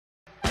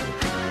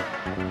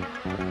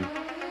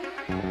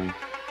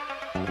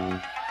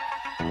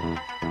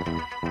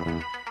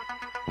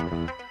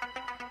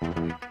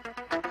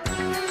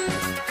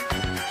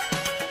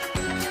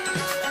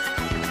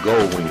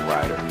Goldwing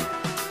rider,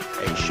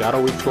 a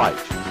shadowy flight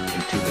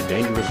into the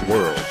dangerous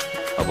world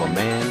of a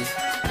man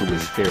who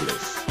is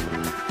fearless,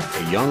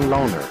 a young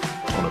loner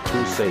on a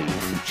crusade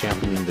to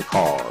champion the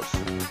cause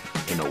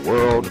in a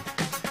world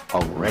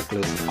of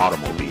reckless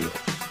automobiles.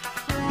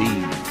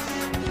 These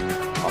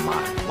are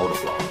my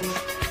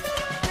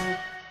motovlogs.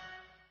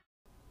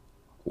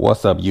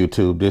 What's up,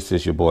 YouTube? This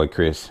is your boy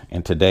Chris,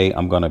 and today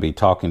I'm going to be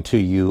talking to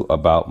you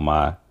about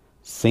my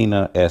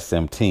Sena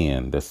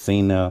SM10, the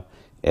Sena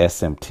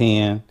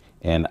SM10,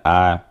 and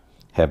I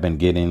have been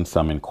getting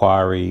some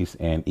inquiries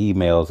and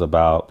emails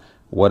about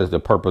what is the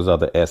purpose of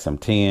the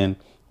SM10,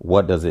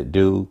 what does it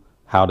do,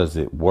 how does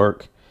it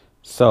work.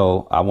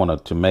 So I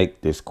wanted to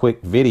make this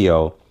quick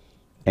video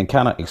and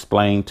kind of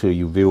explain to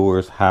you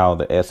viewers how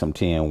the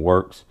SM10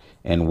 works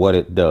and what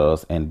it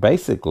does. And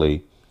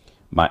basically,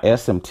 my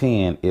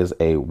SM10 is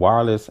a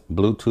wireless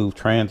Bluetooth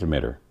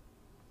transmitter.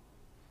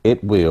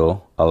 It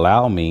will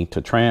allow me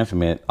to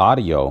transmit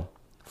audio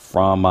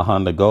from my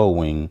Honda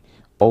Goldwing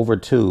over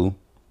to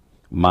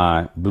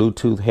my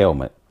Bluetooth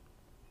helmet.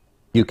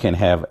 You can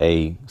have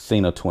a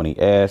Sena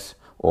 20S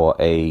or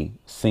a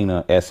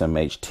Sena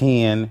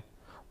SM10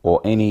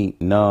 or any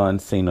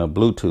non-Sena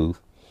Bluetooth.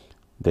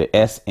 The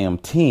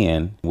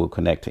SM10 will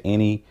connect to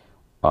any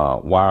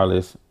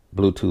wireless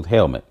Bluetooth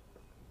helmet.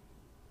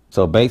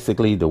 So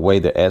basically, the way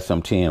the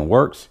SM10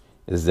 works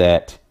is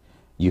that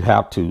you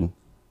have to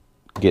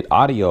get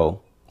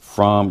audio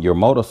from your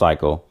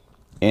motorcycle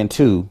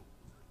into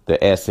the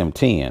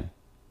SM10.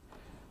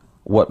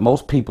 What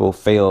most people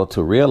fail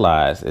to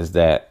realize is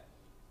that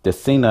the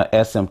Sena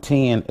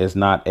SM10 is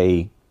not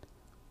a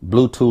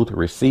Bluetooth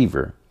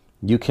receiver.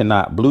 You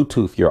cannot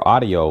Bluetooth your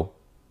audio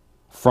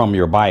from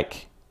your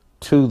bike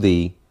to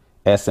the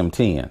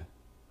SM10.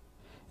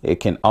 It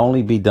can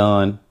only be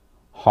done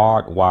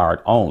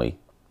hardwired only.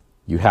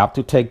 You have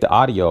to take the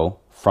audio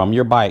from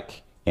your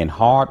bike and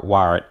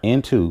hardwire it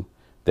into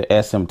the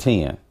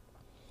SM10.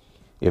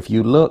 If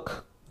you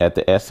look at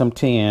the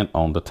SM10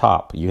 on the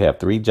top, you have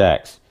 3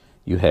 jacks.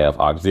 You have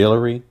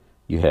auxiliary,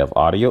 you have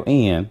audio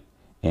in,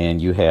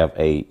 and you have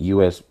a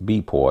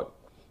USB port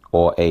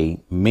or a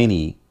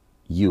mini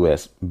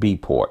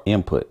USB port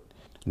input.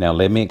 Now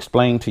let me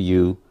explain to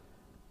you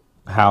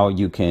how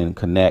you can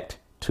connect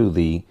to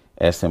the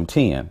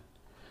SM10.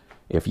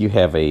 If you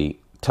have a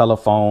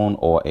telephone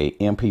or a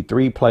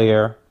MP3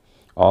 player,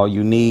 all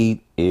you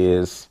need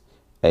is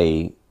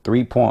a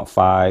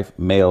 3.5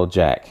 male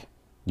jack.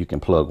 You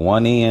can plug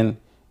one in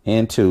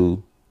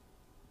into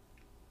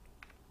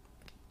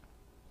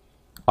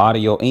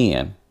audio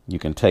in. You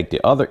can take the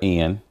other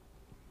end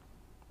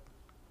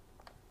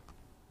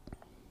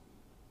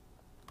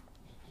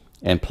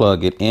and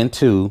plug it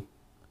into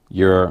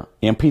your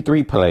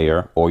MP3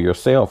 player or your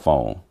cell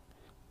phone.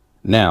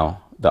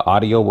 Now the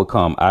audio will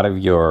come out of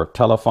your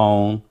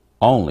telephone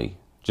only,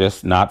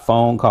 just not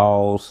phone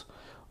calls,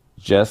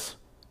 just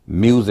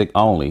music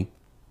only,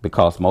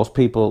 because most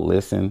people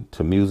listen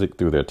to music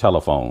through their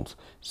telephones.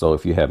 So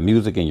if you have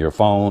music in your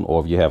phone,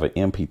 or if you have an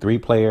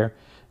MP3 player,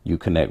 you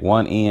connect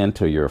one end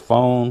to your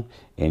phone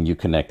and you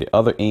connect the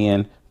other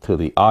end to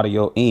the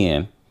audio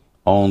in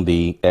on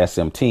the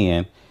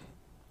SM10.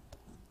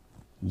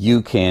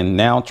 You can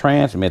now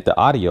transmit the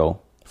audio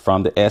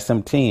from the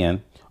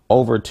SM10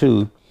 over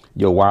to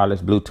your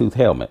wireless Bluetooth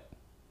helmet.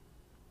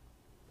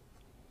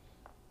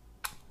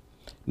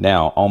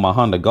 Now on my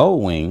Honda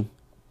Goldwing,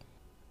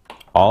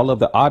 all of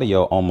the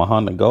audio on my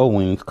Honda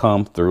Goldwings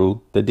come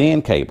through the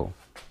DIN cable.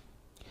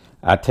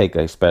 I take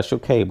a special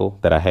cable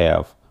that I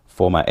have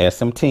for my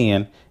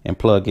SM10 and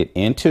plug it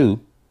into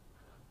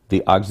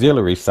the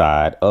auxiliary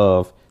side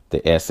of the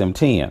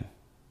SM10.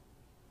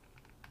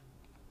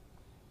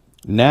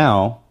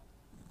 Now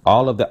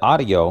all of the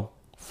audio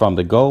from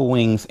the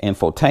Goldwings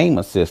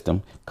infotainment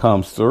system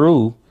comes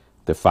through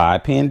the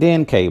 5-pin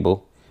DIN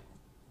cable.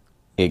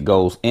 It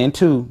goes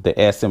into the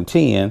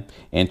SM10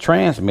 and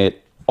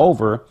transmit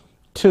over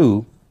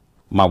to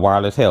my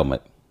wireless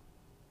helmet.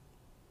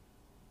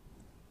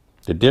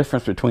 The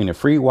difference between the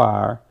free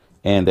wire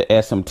and the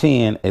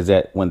SM10 is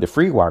that when the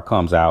free wire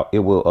comes out, it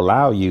will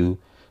allow you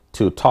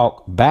to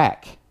talk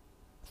back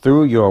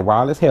through your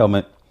wireless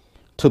helmet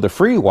to the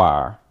free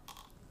wire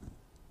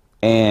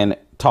and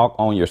talk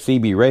on your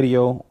CB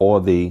radio or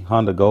the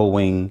Honda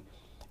Goldwing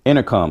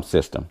intercom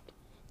system.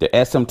 The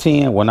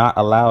SM10 will not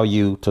allow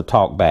you to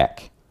talk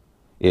back.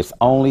 It's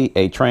only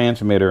a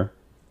transmitter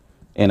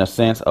in a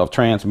sense of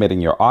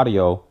transmitting your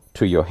audio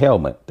to your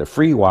helmet. The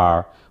free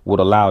wire would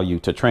allow you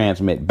to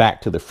transmit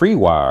back to the free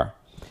wire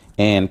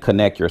and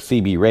connect your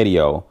CB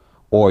radio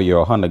or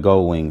your Honda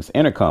Goldwing's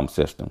intercom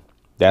system.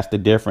 That's the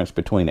difference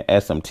between the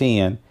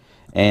SM10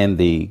 and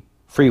the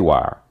free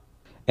wire.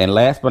 And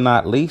last but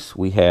not least,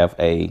 we have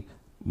a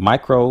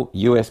micro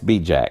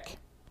USB jack.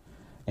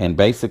 And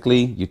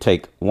basically you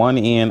take one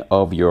end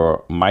of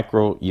your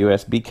micro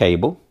USB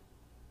cable,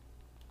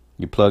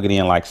 you plug it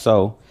in like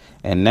so,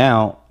 and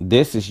now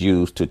this is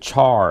used to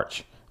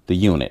charge the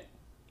unit.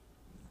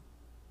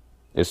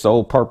 Its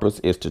sole purpose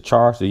is to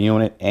charge the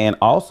unit, and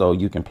also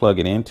you can plug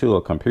it into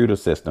a computer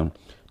system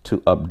to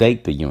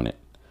update the unit.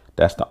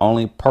 That's the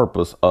only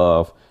purpose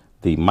of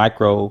the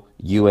micro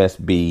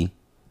USB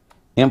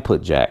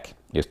input jack,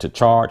 is to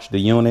charge the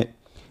unit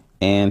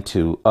and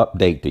to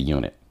update the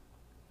unit.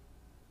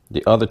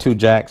 The other two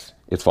jacks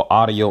is for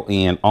audio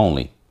in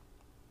only.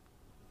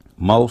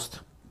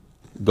 Most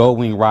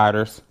Goldwing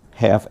riders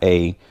have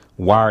a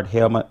wired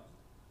helmet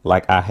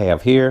like I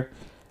have here.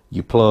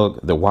 You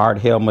plug the wired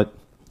helmet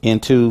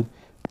into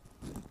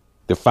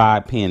the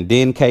 5-pin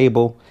DIN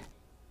cable.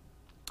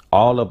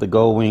 All of the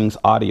Goldwings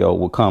audio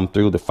will come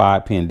through the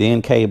 5-pin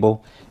DIN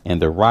cable,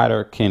 and the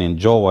rider can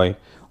enjoy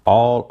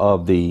all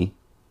of the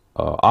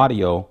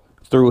audio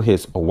through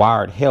his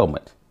wired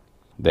helmet.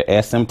 The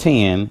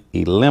SM10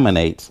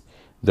 eliminates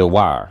the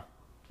wire.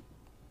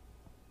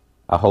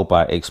 I hope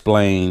I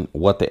explained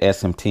what the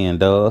SM10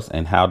 does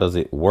and how does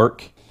it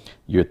work.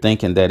 You're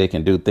thinking that it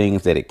can do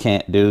things that it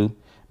can't do.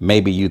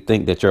 Maybe you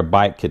think that your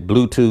bike could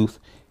Bluetooth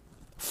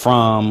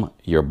from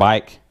your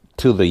bike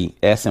to the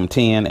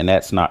SM10, and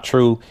that's not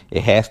true.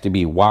 It has to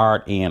be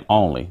wired in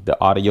only. The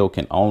audio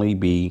can only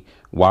be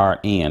wired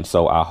in.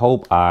 So I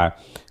hope I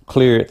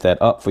cleared that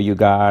up for you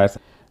guys.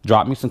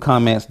 Drop me some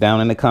comments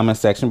down in the comment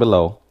section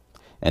below,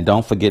 and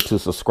don't forget to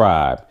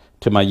subscribe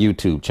to my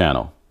YouTube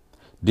channel.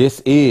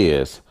 This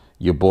is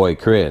your boy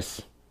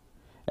Chris,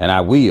 and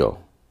I will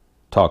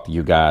talk to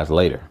you guys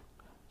later.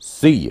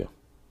 See ya.